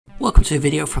Welcome to a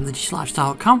video from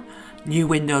thedigital-lifestyle.com. New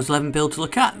Windows 11 build to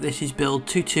look at. This is build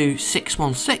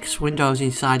 22616, Windows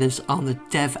Insiders on the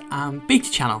Dev and Beta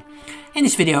channel. In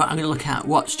this video I'm going to look at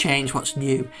what's changed, what's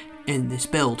new in this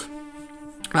build.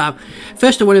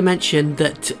 First I want to mention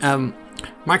that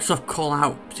Microsoft call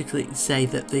out particularly to say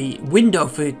that the window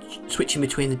for switching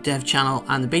between the Dev channel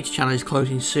and the Beta channel is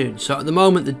closing soon. So at the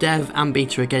moment the Dev and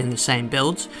Beta are getting the same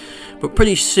builds, but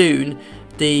pretty soon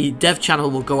the Dev channel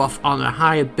will go off on a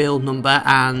higher build number,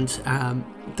 and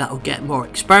that will get more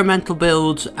experimental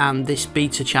builds, and this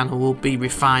Beta channel will be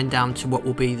refined down to what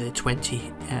will be the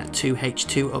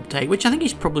 22H2 update, which I think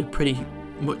is probably pretty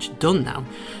much done now.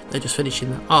 They're just finishing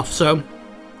that off. So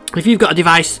if you've got a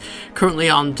device currently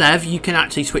on Dev, you can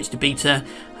actually switch to Beta,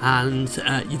 and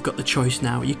you've got the choice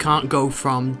now. You can't go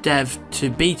from Dev to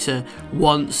Beta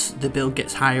once the build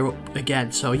gets higher up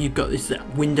again, so you've got this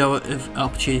window of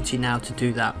opportunity now to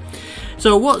do that.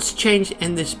 So what's changed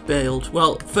in this build?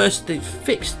 Well, first they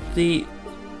fixed the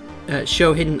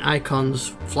show hidden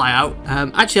icons flyout.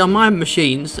 Actually on my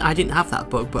machines I didn't have that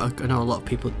bug, but I know a lot of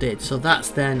people did, so that's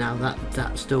there now.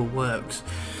 That still works.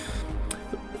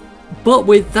 But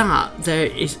with that, there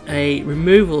is a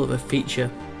removal of a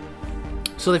feature.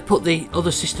 So they've put the other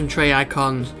system tray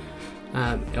icons,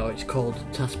 it's called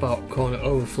taskbar corner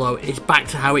overflow. It's back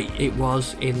to how it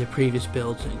was in the previous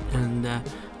builds, and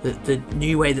the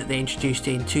new way that they introduced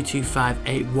it in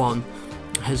 22581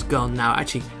 has gone now.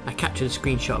 Actually, I captured a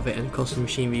screenshot of it, and of course the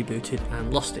machine rebooted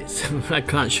and lost it, so I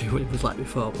can't show you what it was like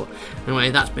before. But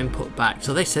anyway, that's been put back.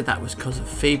 So they said that was because of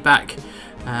feedback.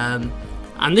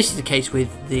 And this is the case with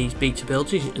these Beta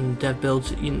builds and Dev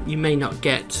builds. You may not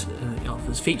get,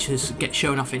 there's features get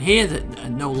shown off in here that are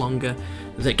no longer,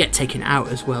 that get taken out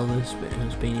as well as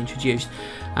being introduced.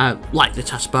 Like the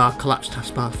taskbar, collapsed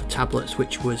taskbar for tablets,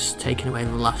 which was taken away in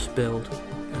the last build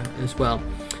as well.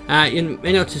 You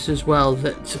may notice as well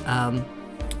that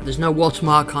there's no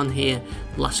watermark on here.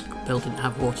 The last build didn't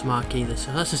have watermark either,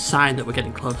 so that's a sign that we're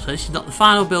getting closer. This is not the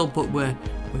final build, but we're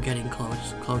getting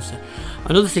closer.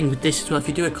 Another thing with this as well, if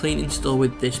you do a clean install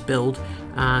with this build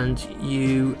and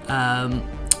you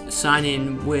sign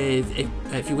in with,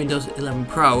 if you're Windows 11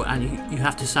 Pro, and you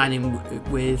have to sign in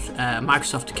with a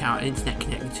Microsoft account and internet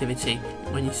connectivity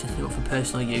when you're setting it up for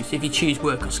personal use. If you choose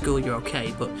work or school, you're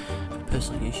okay, but for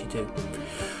personal use you do.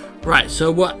 Right,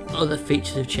 so what other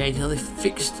features have changed? Now, they've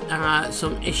fixed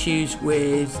some issues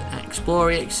with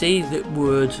Explorer exe that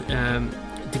would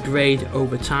degrade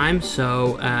over time.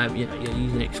 So you know, you're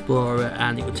using Explorer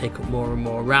and it would take up more and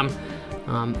more RAM,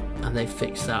 and they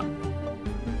fixed that.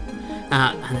 And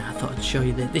I thought I'd show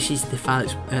you that this is the file,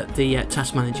 the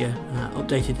Task Manager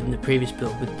updated in the previous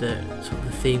build with the sort of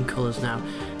the theme colours now.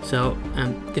 So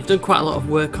they've done quite a lot of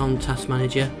work on Task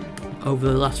Manager over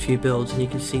the last few builds, and you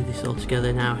can see this all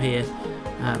together now here.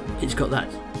 It's got that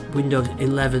Windows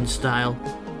 11 style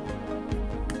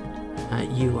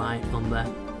UI on there.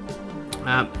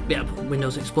 Yeah,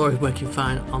 Windows Explorer is working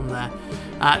fine on there.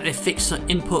 They fixed some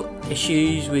input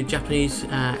issues with Japanese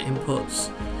inputs.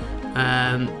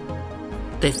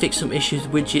 They fixed some issues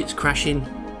with widgets crashing,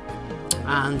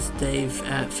 and they've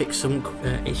fixed some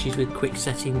issues with quick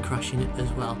setting crashing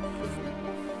as well.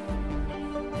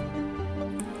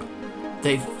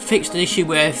 They've fixed an issue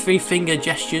where 3-finger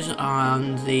gestures are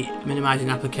on the minimizing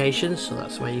applications, so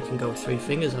that's where you can go with 3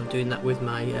 fingers. I'm doing that with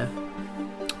my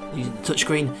using the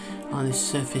touchscreen on this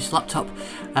Surface laptop.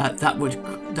 That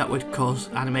would cause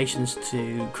animations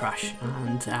to crash,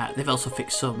 and they've also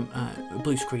fixed some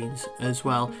blue screens as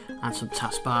well, and some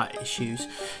taskbar issues.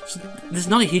 So there's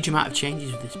not a huge amount of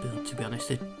changes with this build, to be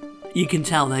honest. You can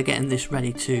tell they're getting this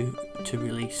ready to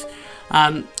release.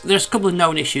 There's a couple of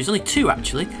known issues, only 2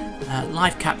 actually.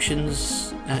 Live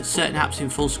captions, certain apps in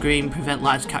full screen prevent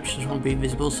live captions from being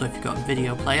visible, so if you've got a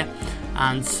video player,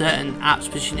 and certain apps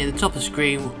positioned near the top of the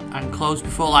screen and closed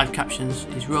before live captions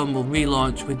is run will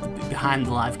relaunch with behind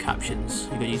the live captions.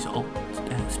 You've got to use Alt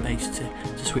space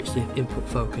to switch the input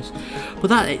focus. But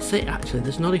that's it actually.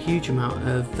 There's not a huge amount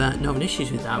of known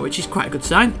issues with that, which is quite a good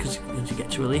sign, because once you get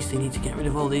to release they need to get rid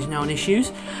of all these known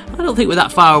issues. I don't think we're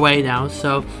that far away now,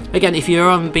 so again, if you're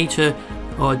on Beta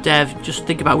or Dev, just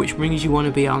think about which rings you want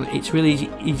to be on. It's really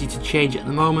easy to change at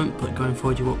the moment, but going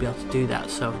forward you won't be able to do that,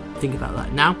 so think about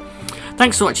that now.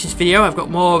 Thanks for watching this video. I've got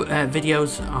more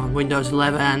videos on Windows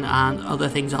 11 and other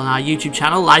things on our YouTube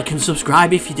channel. Like and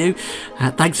subscribe if you do.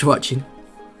 Thanks for watching.